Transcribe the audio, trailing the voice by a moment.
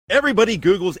Everybody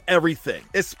Googles everything,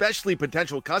 especially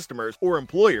potential customers or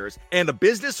employers, and a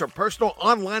business or personal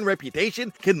online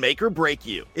reputation can make or break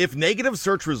you. If negative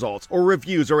search results or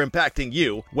reviews are impacting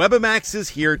you, Webamax is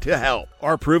here to help.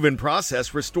 Our proven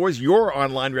process restores your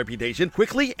online reputation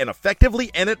quickly and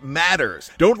effectively, and it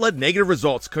matters. Don't let negative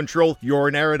results control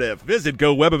your narrative. Visit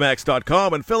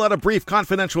GoWebamax.com and fill out a brief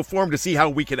confidential form to see how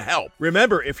we can help.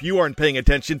 Remember, if you aren't paying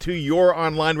attention to your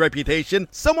online reputation,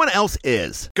 someone else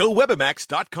is.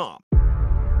 GoWebamax.com.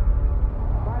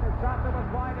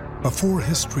 Before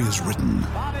history is written,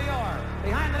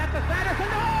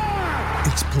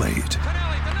 it's played.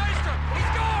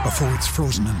 Before it's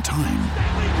frozen in time,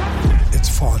 it's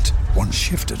fought one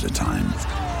shift at a time.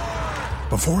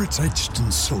 Before it's etched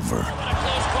in silver,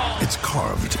 it's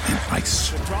carved in ice.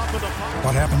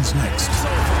 What happens next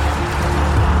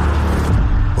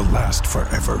will last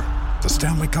forever. The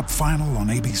Stanley Cup Final on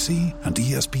ABC and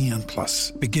ESPN Plus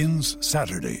begins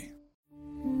Saturday.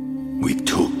 We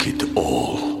took it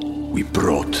all. We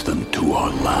brought them to our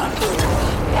land.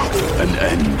 An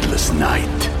endless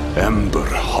night, ember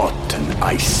hot and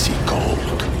icy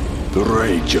cold. The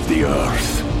rage of the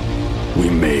earth.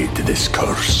 We made this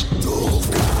curse.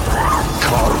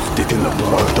 Carved it in the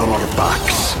blood on our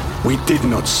backs. We did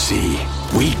not see.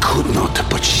 We could not,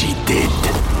 but she did.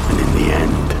 And in the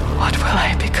end... What will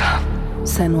I become?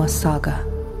 Senua's Saga.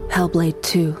 Hellblade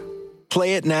 2.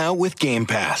 Play it now with Game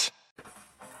Pass.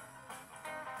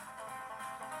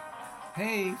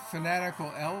 Hey,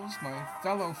 Fanatical Elves, my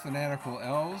fellow Fanatical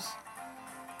Elves.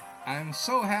 I'm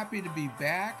so happy to be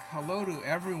back. Hello to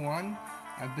everyone.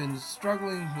 I've been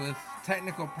struggling with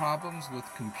technical problems with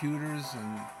computers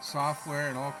and software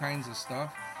and all kinds of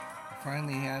stuff. I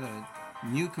finally had a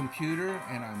new computer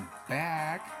and I'm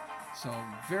back. So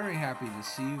very happy to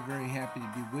see you, very happy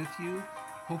to be with you.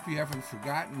 Hope you haven't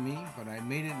forgotten me, but I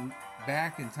made it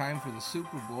back in time for the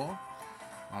Super Bowl.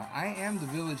 I am the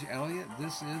Village Elliot.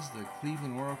 This is the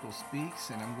Cleveland Oracle Speaks,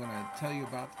 and I'm going to tell you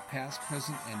about the past,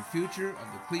 present, and future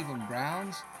of the Cleveland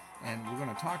Browns. And we're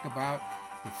going to talk about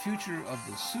the future of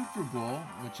the Super Bowl,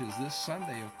 which is this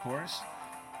Sunday, of course.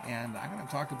 And I'm going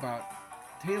to talk about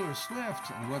Taylor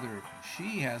Swift and whether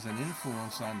she has an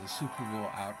influence on the Super Bowl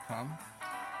outcome.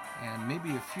 And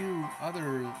maybe a few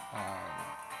other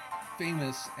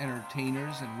famous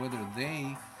entertainers and whether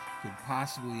they could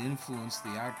possibly influence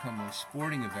the outcome of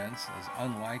sporting events, as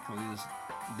unlikely as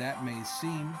that may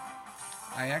seem.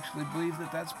 I actually believe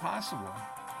that that's possible.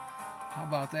 How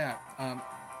about that?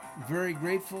 Very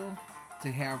grateful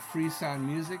to have Free Sound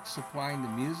Music supplying the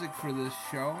music for this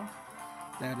show.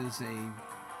 That is a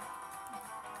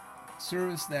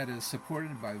service that is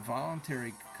supported by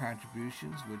voluntary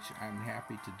contributions, which I'm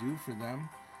happy to do for them.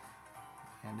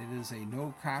 And it is a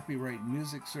no copyright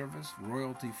music service,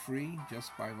 royalty free,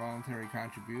 just by voluntary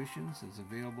contributions. It's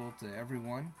available to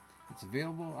everyone. It's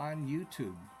available on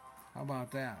YouTube. How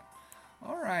about that?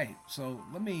 All right, so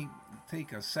let me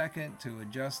take a second to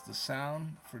adjust the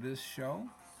sound for this show.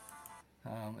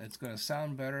 It's going to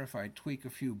sound better if I tweak a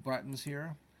few buttons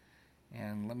here.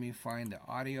 And let me find the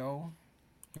audio.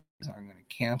 So I'm going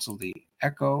to cancel the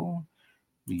echo,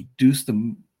 reduce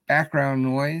the background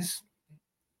noise.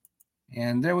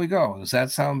 And there we go. Does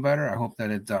that sound better? I hope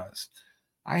that it does.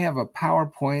 I have a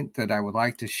PowerPoint that I would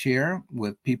like to share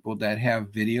with people that have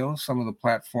video. Some of the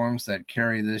platforms that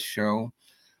carry this show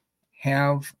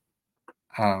have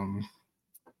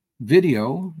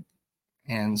video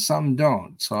and some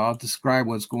don't. So I'll describe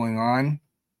what's going on.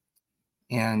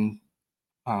 And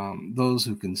those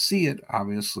who can see it,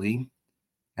 obviously,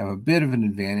 have a bit of an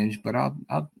advantage, but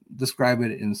I'll describe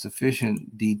it in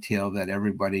sufficient detail that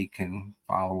everybody can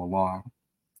follow along.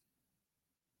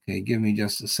 Okay, give me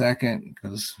just a second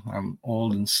because I'm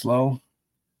old and slow,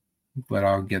 but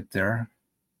I'll get there.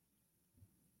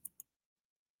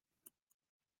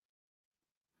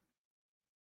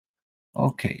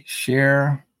 Okay,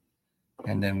 share,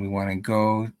 and then we want to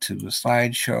go to the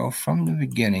slideshow from the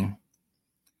beginning.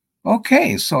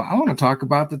 Okay, so I want to talk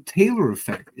about the Taylor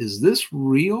effect. Is this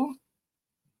real?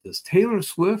 Does Taylor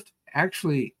Swift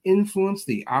actually influence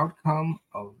the outcome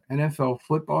of NFL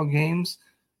football games?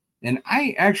 And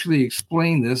I actually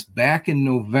explained this back in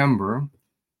November,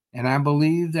 and I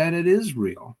believe that it is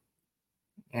real.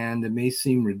 And it may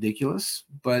seem ridiculous,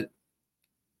 but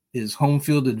is home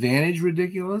field advantage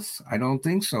ridiculous? I don't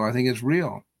think so. I think it's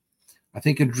real. I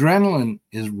think adrenaline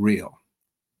is real.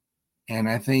 And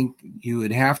I think you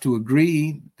would have to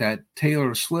agree that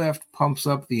Taylor Swift pumps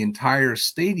up the entire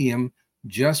stadium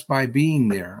just by being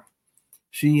there.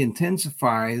 She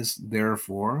intensifies,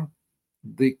 therefore,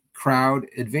 the crowd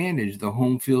advantage, the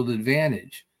home field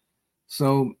advantage.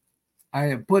 So I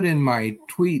have put in my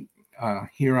tweet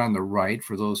here on the right,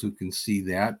 for those who can see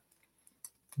that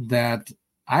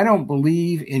I don't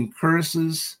believe in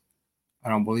curses. I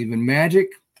don't believe in magic,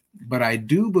 but I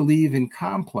do believe in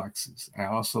complexes. I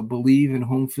also believe in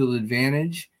home field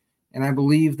advantage, and I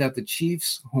believe that the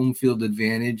Chiefs' home field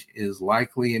advantage is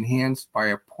likely enhanced by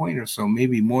a point or so,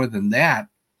 maybe more than that,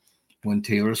 when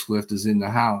Taylor Swift is in the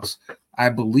house. I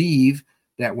believe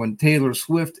that when Taylor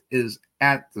Swift is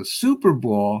at the Super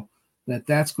Bowl,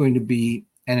 that's going to be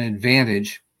an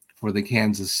advantage for the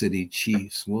Kansas City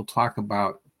Chiefs. We'll talk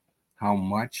about how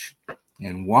much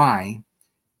and why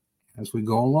as we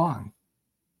go along.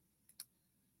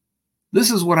 This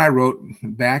is what I wrote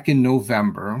back in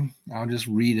November. I'll just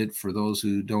read it for those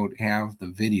who don't have the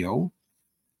video.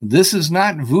 This is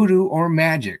not voodoo or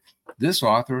magic. This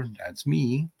author, that's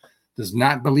me, does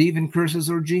not believe in curses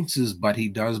or jinxes, but he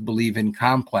does believe in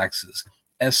complexes,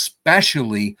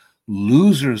 especially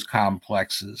losers'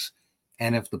 complexes.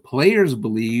 And if the players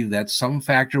believe that some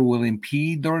factor will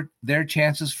impede their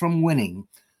chances from winning,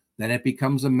 then it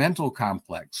becomes a mental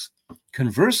complex.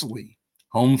 Conversely,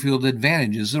 home field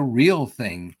advantage is a real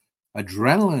thing.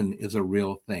 Adrenaline is a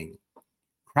real thing.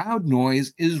 Crowd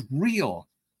noise is real.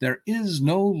 There is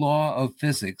no law of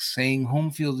physics saying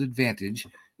home field advantage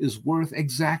is worth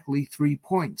exactly 3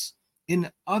 points.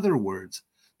 In other words,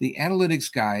 the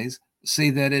analytics guys say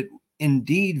that it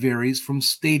indeed varies from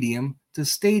stadium to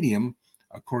stadium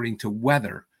according to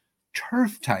weather,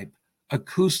 turf type,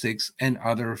 acoustics, and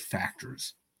other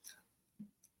factors.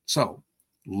 So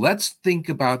let's think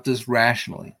about this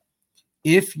rationally.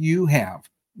 If you have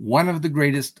one of the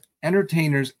greatest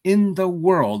entertainers in the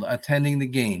world attending the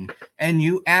game, and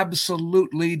you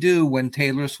absolutely do when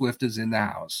Taylor Swift is in the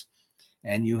house,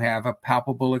 and you have a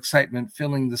palpable excitement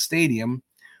filling the stadium,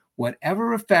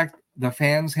 whatever effect the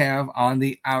fans have on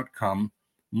the outcome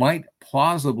might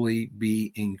plausibly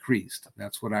be increased.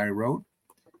 That's what I wrote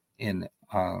in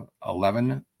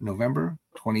 11 November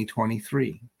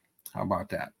 2023. How about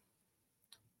that?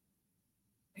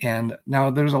 And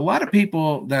now there's a lot of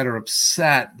people that are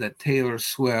upset that Taylor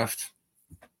Swift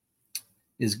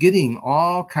is getting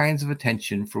all kinds of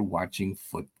attention for watching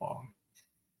football.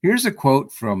 Here's a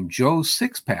quote from Joe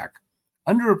Sixpack,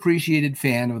 underappreciated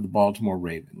fan of the Baltimore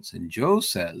Ravens. And Joe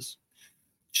says,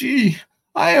 "Gee,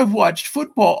 I have watched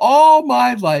football all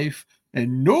my life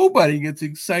and nobody gets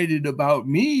excited about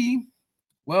me."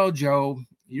 Well, Joe,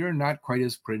 you're not quite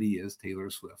as pretty as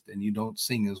Taylor Swift and you don't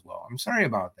sing as well. I'm sorry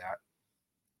about that.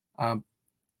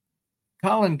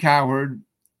 Colin Cowherd,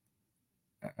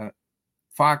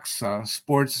 Fox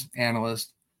sports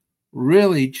analyst,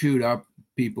 really chewed up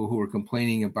people who were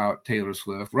complaining about Taylor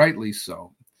Swift, rightly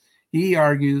so. He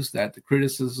argues that the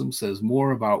criticism says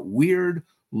more about weird,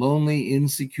 lonely,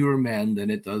 insecure men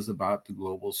than it does about the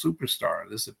global superstar.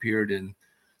 This appeared in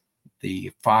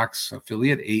the Fox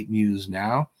affiliate, 8 News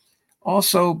Now.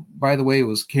 Also, by the way, it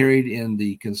was carried in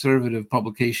the conservative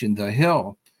publication The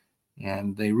Hill.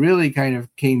 And they really kind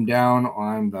of came down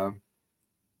on the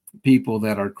people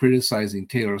that are criticizing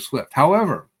Taylor Swift.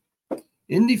 However,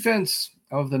 in defense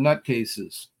of the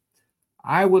nutcases,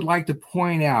 I would like to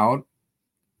point out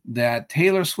that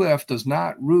Taylor Swift does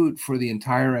not root for the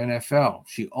entire NFL.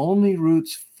 She only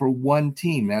roots for one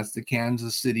team. That's the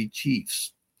Kansas City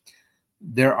Chiefs.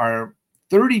 There are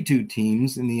 32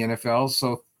 teams in the NFL,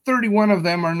 so 31 of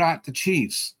them are not the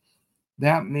Chiefs.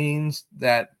 That means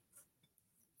that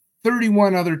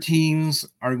 31 other teams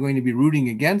are going to be rooting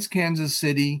against Kansas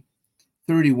City.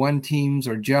 31 teams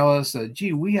are jealous.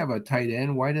 Gee, we have a tight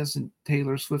end. Why doesn't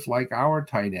Taylor Swift like our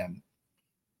tight end?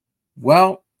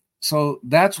 Well, so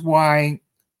that's why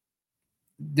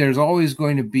there's always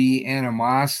going to be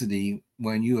animosity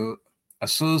when you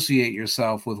associate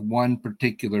yourself with one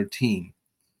particular team.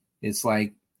 It's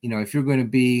like, if you're going to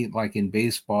be like in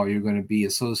baseball, you're going to be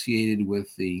associated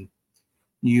with the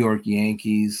New York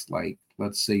Yankees. Like,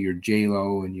 let's say you're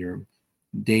J-Lo and you're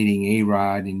dating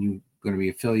A-Rod and you're going to be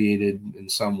affiliated in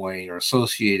some way or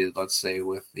associated, let's say,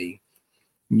 with the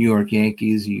New York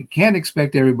Yankees. You can't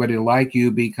expect everybody to like you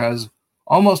because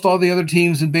almost all the other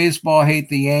teams in baseball hate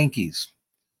the Yankees.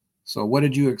 So what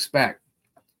did you expect?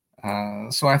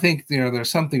 So I think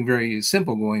there's something very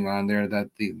simple going on there, that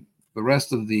the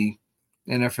rest of the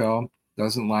NFL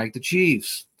doesn't like the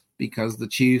Chiefs because the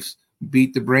Chiefs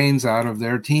beat the brains out of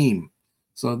their team.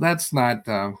 So that's not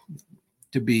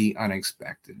to be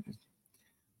unexpected.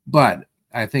 But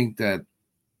I think that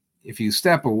if you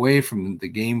step away from the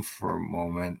game for a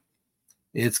moment,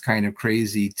 it's kind of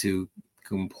crazy to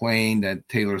complain that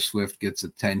Taylor Swift gets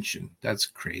attention. That's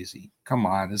crazy. Come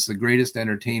on, it's the greatest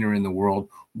entertainer in the world.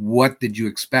 What did you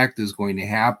expect is going to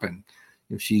happen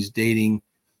if she's dating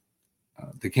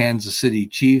the Kansas City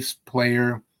Chiefs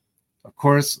player. Of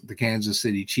course, the Kansas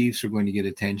City Chiefs are going to get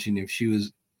attention. If she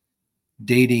was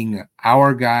dating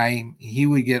our guy, he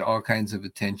would get all kinds of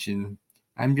attention.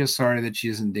 I'm just sorry that she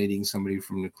isn't dating somebody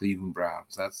from the Cleveland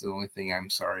Browns. That's the only thing I'm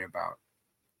sorry about.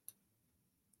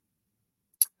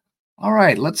 All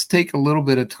right, let's take a little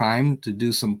bit of time to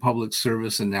do some public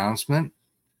service announcement.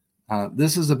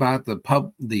 This is about the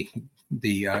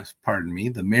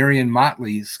Marion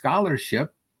Motley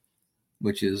Scholarship,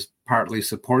 which is partly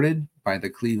supported by the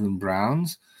Cleveland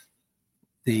Browns.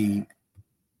 The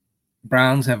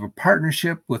Browns have a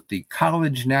partnership with the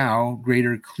College Now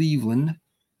Greater Cleveland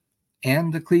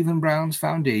and the Cleveland Browns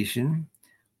Foundation,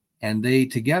 and they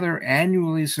together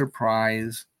annually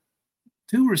surprise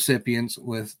two recipients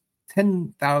with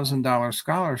 $10,000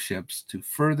 scholarships to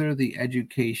further the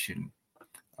education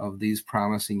of these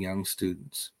promising young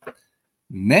students,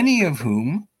 many of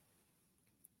whom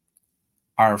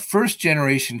are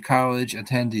first-generation college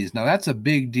attendees. Now, that's a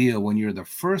big deal when you're the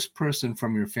first person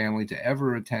from your family to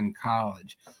ever attend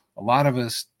college. A lot of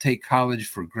us take college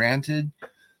for granted,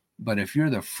 but if you're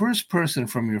the first person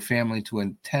from your family to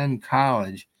attend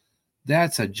college,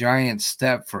 that's a giant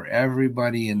step for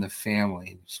everybody in the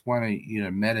family. Just want you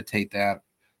to meditate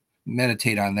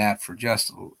on that for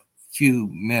just a few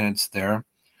minutes there.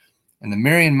 And the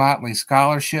Marion Motley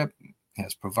Scholarship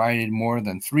has provided more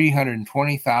than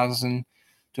 $320,000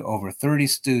 to over 30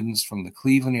 students from the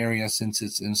Cleveland area since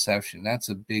its inception. That's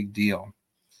a big deal.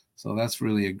 So that's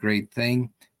really a great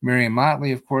thing. Marion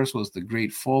Motley, of course, was the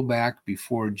great fullback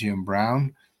before Jim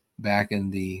Brown back in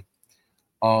the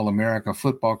All-America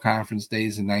Football Conference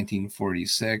days in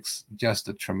 1946. Just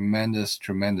a tremendous,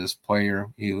 tremendous player.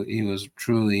 He was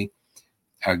truly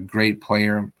a great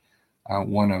player,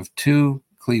 one of two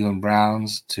Cleveland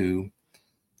Browns to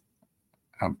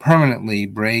permanently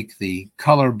break the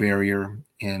color barrier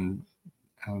in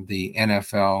the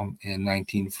NFL in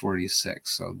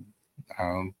 1946. So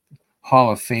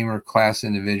Hall of Famer class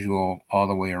individual all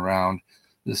the way around.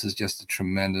 This is just a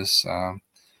tremendous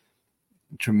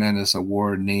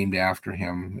award named after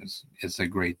him. It's a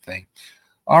great thing.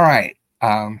 All right.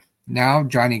 Now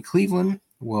Johnny Cleveland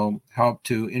will help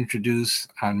to introduce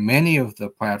on many of the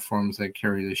platforms that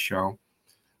carry the show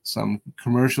some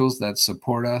commercials that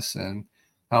support us and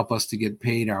help us to get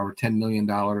paid our $10 million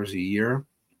a year.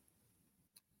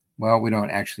 Well, we don't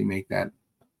actually make that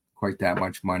quite that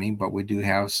much money, but we do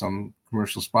have some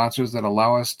commercial sponsors that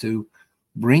allow us to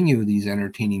bring you these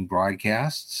entertaining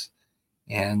broadcasts.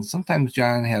 And sometimes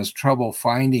John has trouble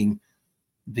finding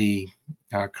the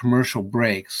commercial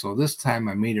breaks. So this time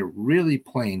I made it really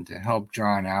plain to help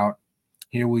John out.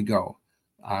 Here we go.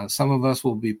 Some of us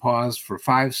will be paused for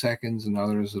 5 seconds, and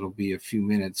others it'll be a few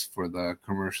minutes for the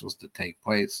commercials to take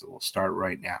place. So we'll start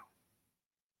right now.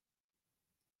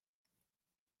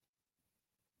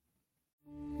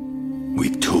 We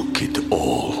took it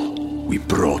all. We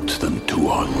brought them to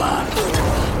our land.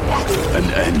 An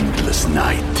endless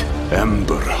night,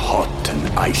 ember hot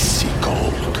and icy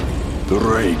cold. The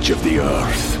rage of the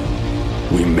earth.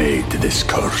 We made this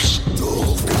curse.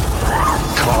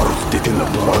 Carved it in the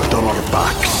blood on our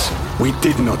backs. We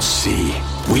did not see.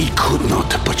 We could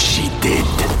not, but she did.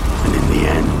 And in the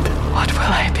end... What will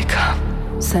I become?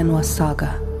 Senua's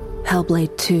Saga.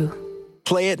 Hellblade 2.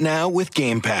 Play it now with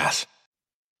Game Pass.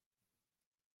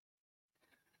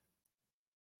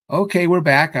 Okay, we're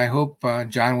back. I hope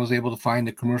John was able to find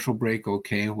the commercial break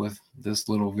okay with this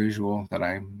little visual that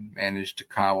I managed to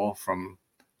cobble from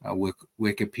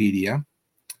Wikipedia.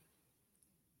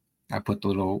 I put the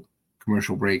little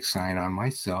commercial break sign on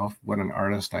myself. What an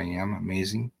artist I am.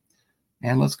 Amazing.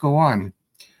 And let's go on.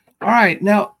 All right.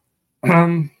 Now,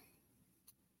 oh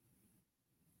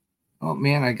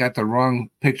man, I got the wrong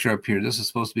picture up here. This is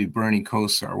supposed to be Bernie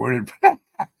Kosar.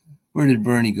 Where did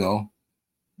Bernie go?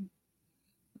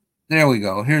 There we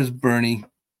go. Here's Bernie.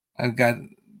 I got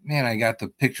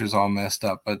the pictures all messed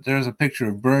up, but there's a picture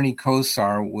of Bernie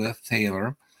Kosar with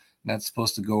Taylor. That's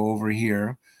supposed to go over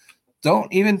here.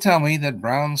 Don't even tell me that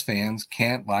Browns fans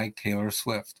can't like Taylor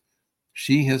Swift.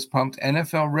 She has pumped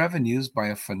NFL revenues by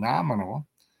a phenomenal,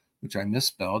 which I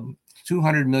misspelled,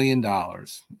 $200 million.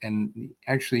 And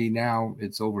actually now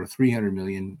it's over $300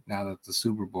 million now that the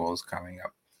Super Bowl is coming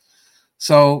up.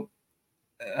 So,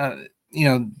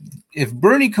 if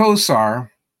Bernie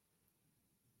Kosar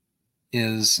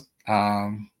is,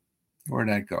 where'd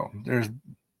that go? There's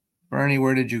Bernie.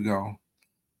 Where did you go?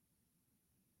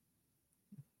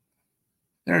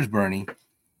 There's Bernie.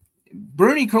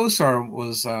 Bernie Kosar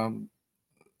was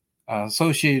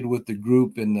associated with the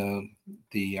group in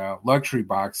the luxury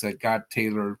box that got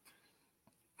Taylor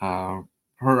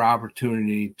her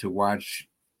opportunity to watch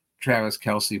Travis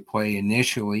Kelce play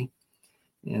initially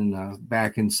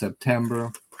back in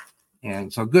September.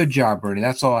 And so good job, Bernie.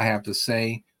 That's all I have to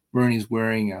say. Bernie's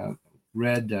wearing a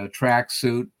red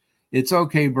tracksuit. It's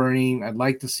okay, Bernie. I'd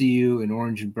like to see you in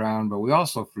orange and brown, but we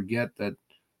also forget that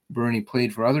Bernie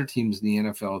played for other teams in the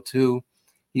NFL too.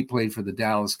 He played for the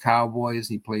Dallas Cowboys.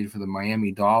 He played for the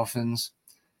Miami Dolphins.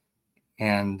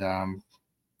 And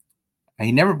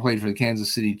he never played for the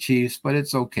Kansas City Chiefs, but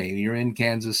it's okay. You're in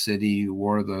Kansas City. You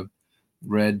wore the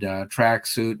red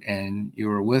tracksuit, and you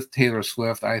were with Taylor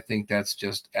Swift. I think that's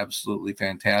just absolutely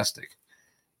fantastic.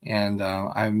 And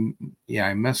I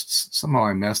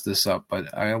messed this up,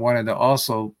 but I wanted to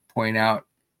also point out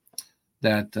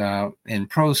that in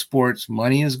pro sports,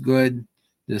 money is good.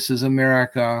 This is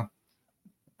America.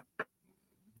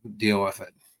 Deal with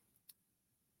it.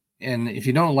 And if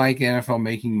you don't like NFL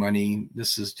making money,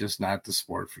 this is just not the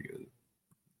sport for you.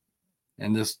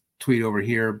 And this tweet over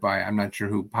here by, I'm not sure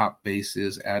who Pop Base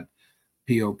is, at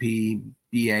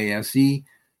POPBASE.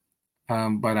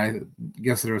 But I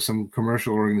guess there's some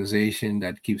commercial organization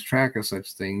that keeps track of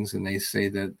such things, and they say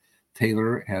that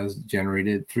Taylor has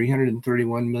generated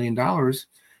 $331 million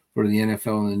for the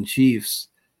NFL and Chiefs,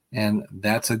 and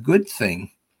that's a good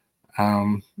thing.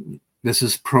 This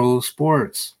is pro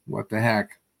sports. What the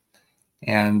heck?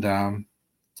 And then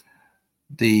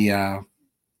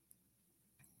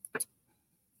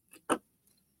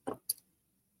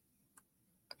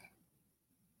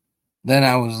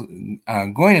I was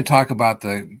going to talk about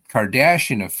the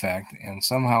Kardashian effect, and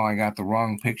somehow I got the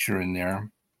wrong picture in there.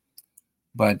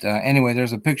 But anyway,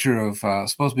 there's a picture of,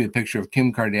 supposed to be a picture of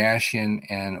Kim Kardashian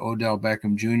and Odell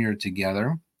Beckham Jr.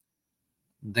 together.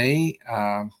 They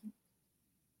are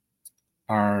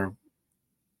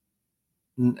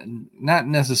not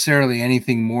necessarily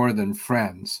anything more than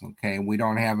friends. Okay, we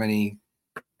don't have any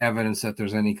evidence that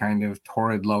there's any kind of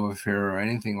torrid love affair or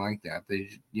anything like that.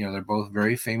 They're both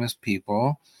very famous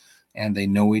people, and they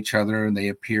know each other, and they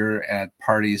appear at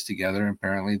parties together.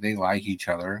 Apparently they like each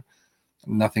other.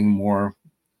 Nothing more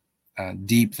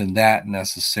deep than that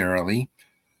necessarily.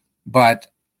 But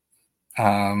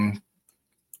the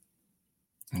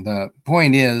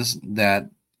point is that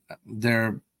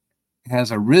there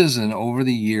has arisen over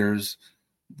the years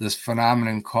this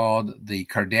phenomenon called the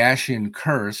Kardashian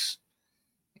curse.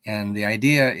 And the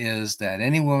idea is that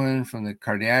any woman from the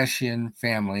Kardashian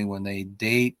family, when they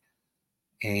date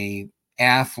a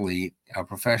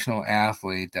professional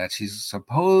athlete, that she's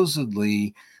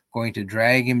supposedly going to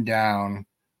drag him down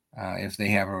if they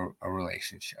have a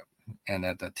relationship, and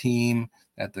that the team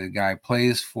that the guy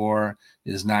plays for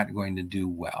is not going to do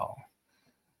well.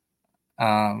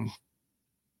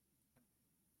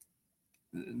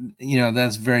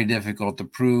 That's very difficult to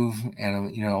prove.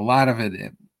 And, a lot of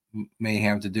it may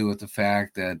have to do with the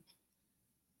fact that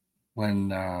when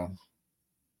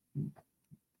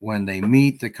they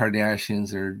meet the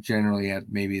Kardashians, they're generally at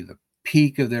maybe the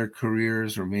peak of their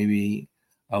careers, or maybe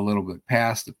a little bit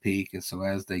past the peak. And so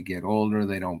as they get older,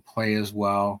 they don't play as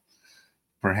well,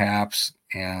 perhaps.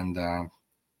 And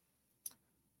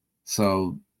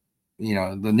so,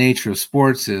 the nature of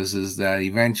sports is that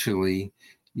eventually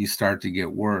you start to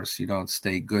get worse. You don't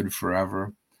stay good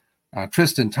forever.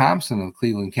 Tristan Thompson of the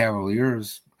Cleveland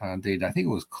Cavaliers dated, I think it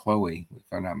was Chloe, if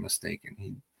I'm not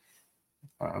mistaken.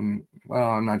 I'm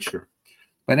not sure.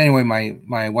 But anyway,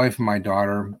 my wife and my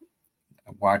daughter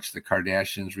watch the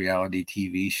Kardashians reality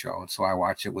TV show, and so I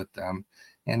watch it with them.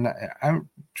 And I'm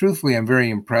very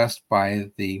impressed by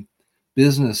the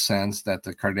business sense that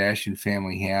the Kardashian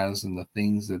family has and the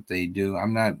things that they do.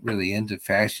 I'm not really into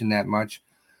fashion that much,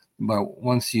 but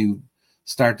once you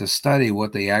start to study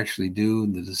what they actually do,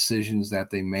 the decisions that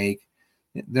they make,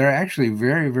 they're actually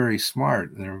very, very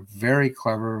smart. They're very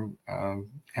clever,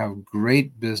 have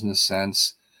great business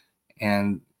sense,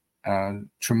 and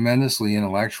tremendously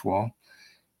intellectual.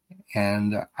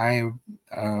 And I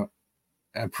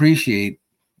appreciate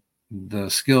the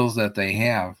skills that they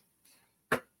have.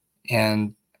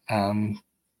 And I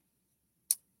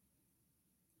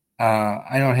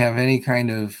don't have any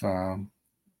kind of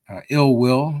ill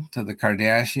will to the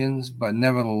Kardashians, but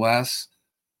nevertheless,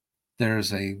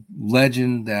 there's a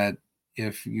legend that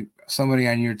if somebody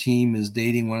on your team is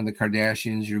dating one of the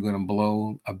Kardashians, you're going to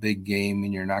blow a big game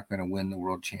and you're not going to win the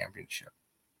world championship.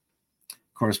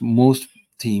 Of course, most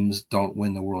teams don't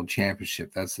win the world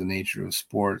championship. That's the nature of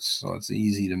sports. So it's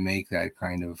easy to make that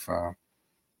kind of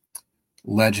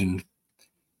legend.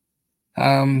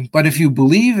 But if you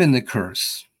believe in the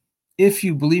curse, if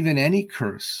you believe in any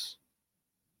curse,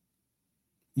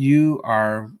 you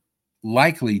are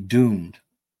likely doomed.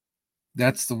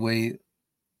 That's the way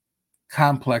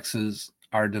complexes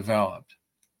are developed.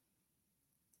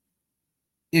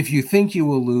 if you think you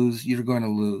will lose, you're going to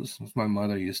lose, as my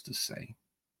mother used to say.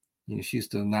 She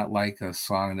used to not like a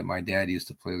song that my dad used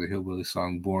to play, the hillbilly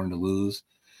song "Born to Lose,"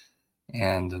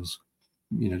 and it was,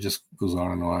 just goes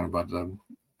on and on about the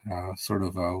sort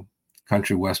of a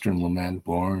country western lament,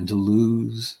 "Born to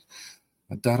Lose,"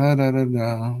 da da da da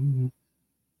da,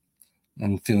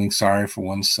 and feeling sorry for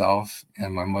oneself.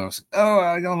 And my mother said, "Oh,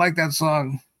 I don't like that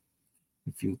song.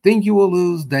 If you think you will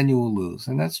lose, then you will lose,"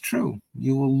 and that's true.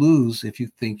 You will lose if you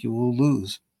think you will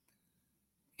lose.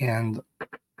 And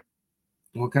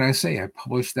what can I say? I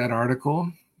published that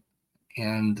article,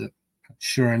 and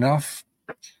sure enough,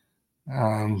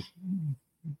 Browns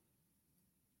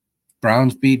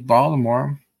beat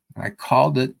Baltimore. I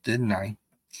called it, didn't I?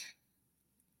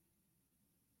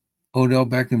 Odell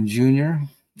Beckham Jr.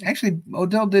 Actually,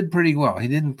 Odell did pretty well. He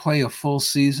didn't play a full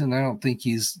season. I don't think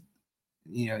he's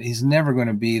never going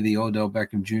to be the Odell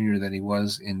Beckham Jr. that he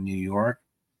was in New York.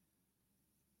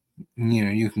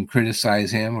 You can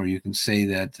criticize him, or you can say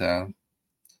that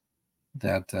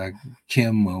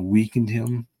Kim weakened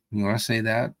him. You want to say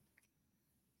that?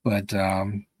 But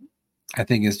I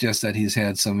think it's just that he's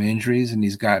had some injuries and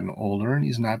he's gotten older and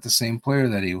he's not the same player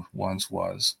that he once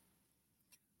was.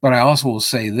 But I also will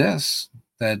say this,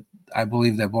 that I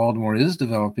believe that Baltimore is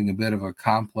developing a bit of a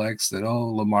complex that,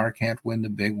 Lamar can't win the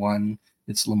big one.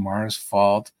 It's Lamar's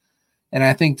fault. And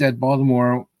I think that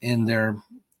Baltimore, in their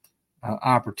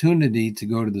opportunity to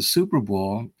go to the Super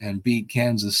Bowl and beat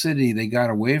Kansas City, they got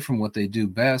away from what they do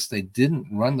best. They didn't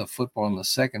run the football in the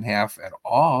second half at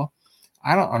all.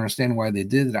 I don't understand why they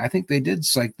did it. I think they did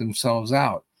psych themselves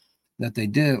out, that they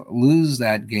did lose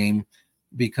that game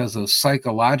because of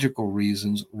psychological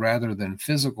reasons rather than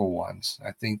physical ones.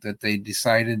 I think that they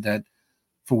decided that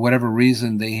for whatever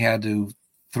reason they had to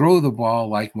throw the ball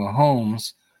like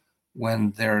Mahomes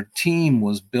when their team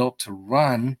was built to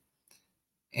run.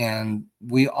 And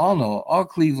we all know, all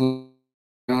Cleveland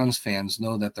Browns fans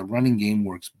know, that the running game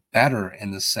works better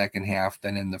in the second half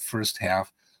than in the first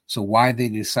half. So why they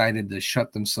decided to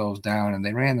shut themselves down, and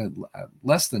they ran it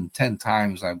less than 10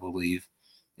 times, I believe,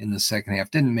 in the second half,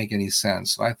 didn't make any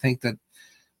sense. So I think that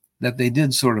they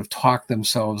did sort of talk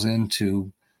themselves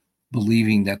into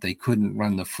believing that they couldn't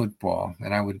run the football.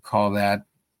 And I would call that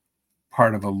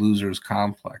part of a loser's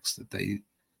complex, that they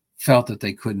felt that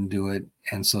they couldn't do it,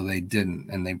 and so they didn't,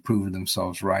 and they proved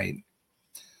themselves right.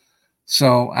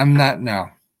 So I'm not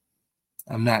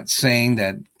saying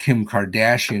that Kim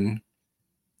Kardashian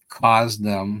caused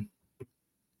them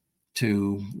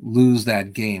to lose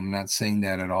that game. I'm not saying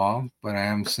that at all, but I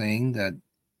am saying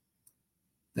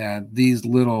that these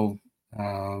little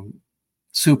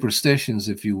superstitions,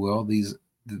 if you will,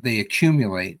 they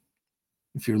accumulate.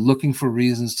 If you're looking for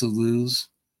reasons to lose,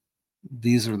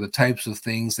 these are the types of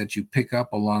things that you pick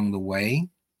up along the way.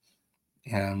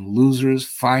 And losers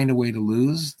find a way to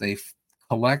lose. They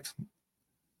collect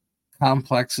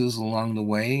complexes along the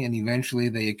way, and eventually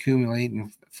they accumulate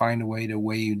and find a way to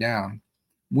weigh you down.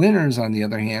 Winners, on the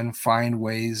other hand, find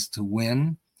ways to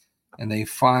win, and they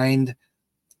find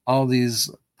all these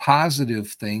positive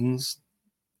things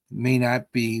may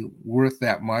not be worth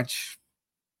that much.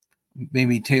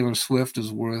 Maybe Taylor Swift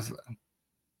is worth,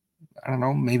 I don't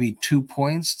know, maybe 2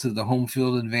 points to the home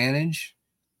field advantage.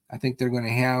 I think they're going to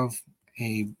have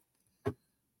a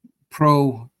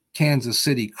pro Kansas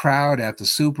City crowd at the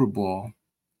Super Bowl.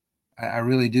 I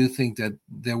really do think that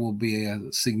there will be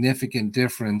a significant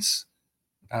difference,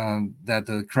 that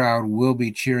the crowd will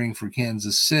be cheering for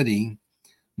Kansas City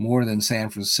more than San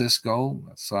Francisco.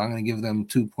 So I'm going to give them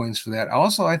 2 points for that.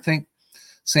 Also, I think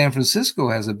San Francisco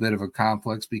has a bit of a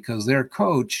complex because their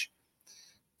coach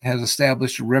has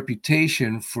established a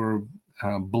reputation for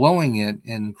blowing it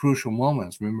in crucial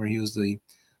moments. Remember, he was the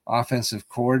offensive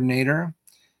coordinator,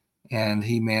 and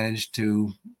he managed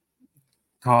to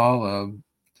call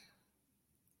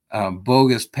a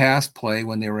bogus pass play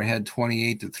when they were ahead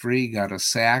 28-3, got a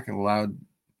sack, and allowed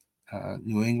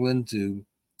New England to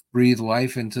breathe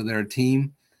life into their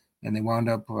team, and they wound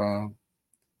up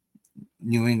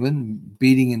New England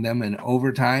beating them in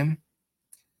overtime.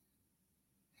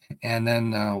 And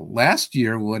then last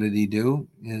year, what did he do?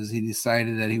 Is he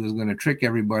decided that he was going to trick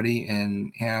everybody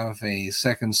and have a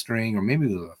second string, or maybe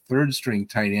it was a third string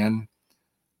tight end,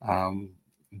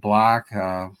 block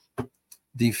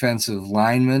defensive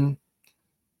lineman,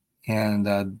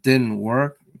 and didn't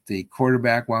work. The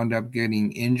quarterback wound up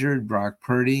getting injured, Brock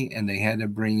Purdy, and they had to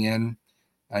bring in,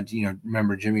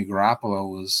 remember Jimmy Garoppolo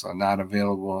was not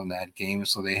available in that game,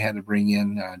 so they had to bring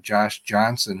in Josh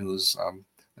Johnson, who's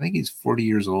I think he's 40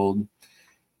 years old,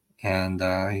 and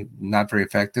not very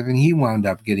effective. And he wound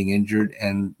up getting injured,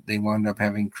 and they wound up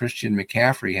having Christian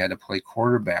McCaffrey had to play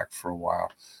quarterback for a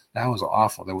while. That was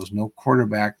awful. There was no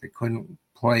quarterback. They couldn't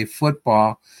play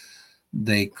football.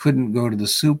 They couldn't go to the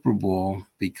Super Bowl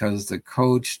because the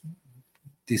coach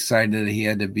decided that he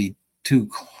had to be too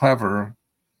clever.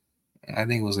 I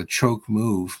think it was a choke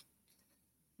move.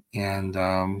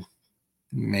 And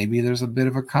maybe there's a bit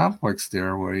of a complex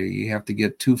there where you have to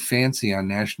get too fancy on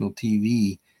national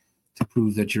TV to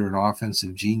prove that you're an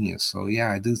offensive genius. So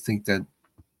yeah, I do think that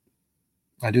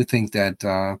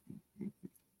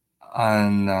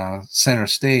on center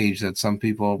stage that some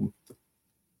people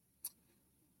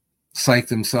psych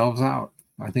themselves out.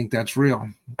 I think that's real.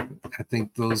 I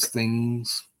think those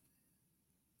things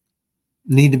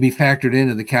need to be factored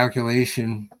into the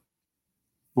calculation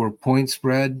for point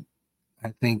spread.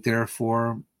 I think,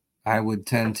 therefore, I would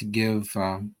tend to give,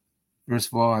 first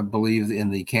of all, I believe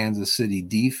in the Kansas City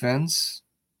defense.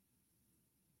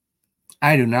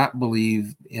 I do not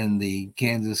believe in the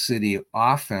Kansas City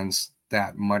offense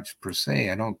that much per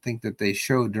se. I don't think that they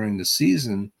showed during the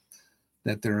season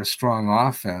that they're a strong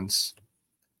offense.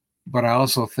 But I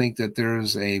also think that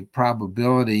there's a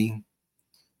probability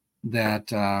that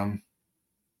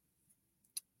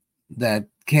that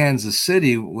Kansas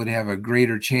City would have a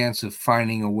greater chance of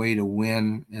finding a way to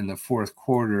win in the fourth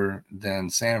quarter than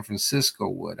San Francisco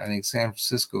would. I think San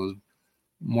Francisco is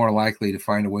more likely to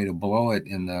find a way to blow it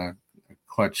in the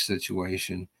clutch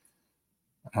situation.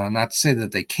 Not to say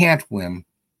that they can't win,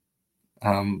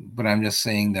 but I'm just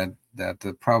saying that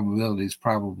the probabilities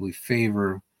probably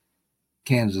favor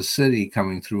Kansas City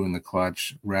coming through in the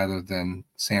clutch rather than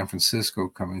San Francisco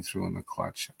coming through in the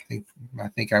clutch. I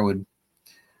think I would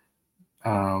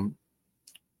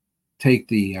take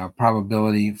the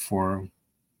probability for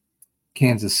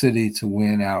Kansas City to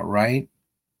win outright,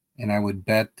 and I would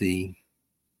bet the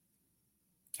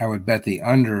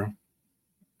under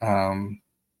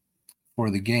for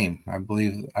the game. I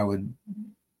believe I would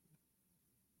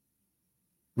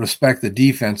respect the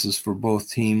defenses for both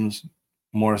teams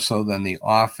more so than the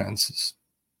offenses.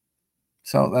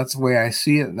 So that's the way I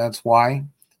see it. That's why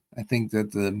I think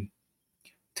that the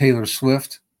Taylor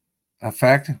Swift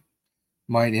effect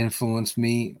might influence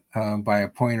me by a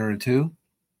point or two.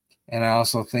 And I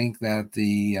also think that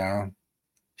the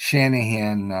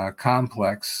Shanahan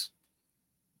complex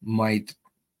might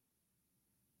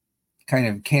kind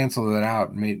of cancel that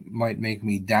out, might make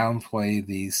me downplay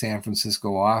the San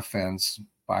Francisco offense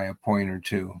by a point or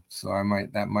two. So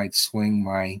that might swing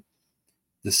my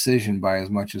decision by as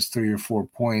much as 3 or 4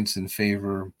 points in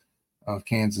favor of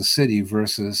Kansas City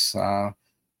versus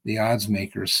the odds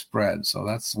makers spread. So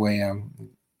that's the way I'm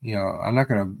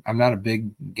not a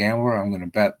big gambler. I'm going to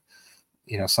bet,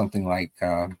 something like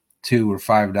 $2 or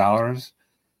 $5,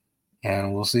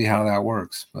 and we'll see how that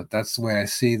works. But that's the way I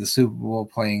see the Super Bowl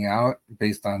playing out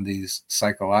based on these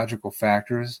psychological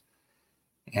factors.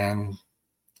 And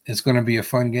it's going to be a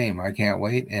fun game. I can't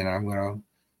wait. And I'm going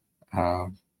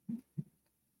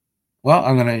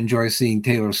to enjoy seeing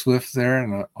Taylor Swift there.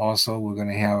 And also we're going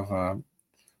to have,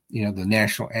 the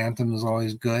national anthem is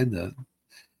always good.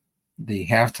 The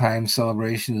halftime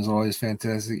celebration is always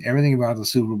fantastic. Everything about the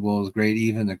Super Bowl is great.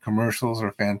 Even the commercials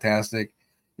are fantastic.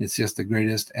 It's just the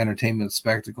greatest entertainment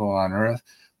spectacle on earth.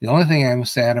 The only thing I'm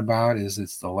sad about is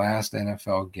it's the last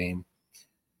NFL game.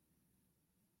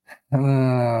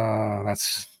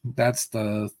 That's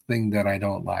the thing that I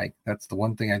don't like. That's the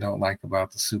one thing I don't like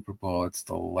about the Super Bowl. It's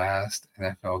the last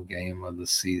NFL game of the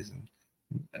season.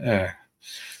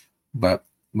 But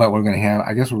we're going to have,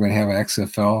 I guess we're going to have an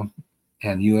XFL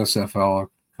and USFL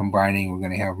combining. We're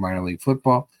going to have minor league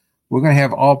football. We're going to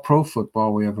have all pro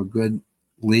football. We have a good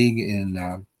league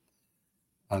in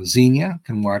Xenia.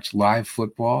 Can watch live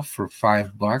football for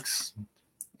 $5,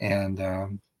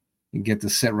 and you get to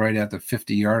sit right at the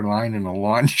 50-yard line in a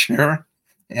lawn chair.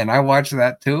 And I watch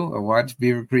that too. I watch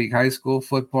Beaver Creek High School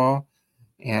football.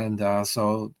 And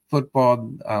so football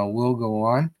will go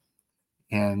on.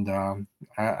 And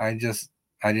I just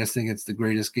think it's the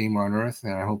greatest game on earth.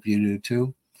 And I hope you do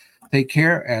too. Take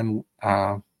care. And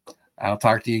I'll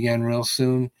talk to you again real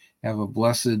soon. Have a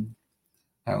blessed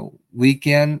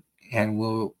weekend. And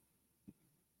we'll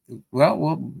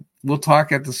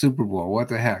talk at the Super Bowl. What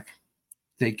the heck?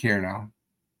 Take care now.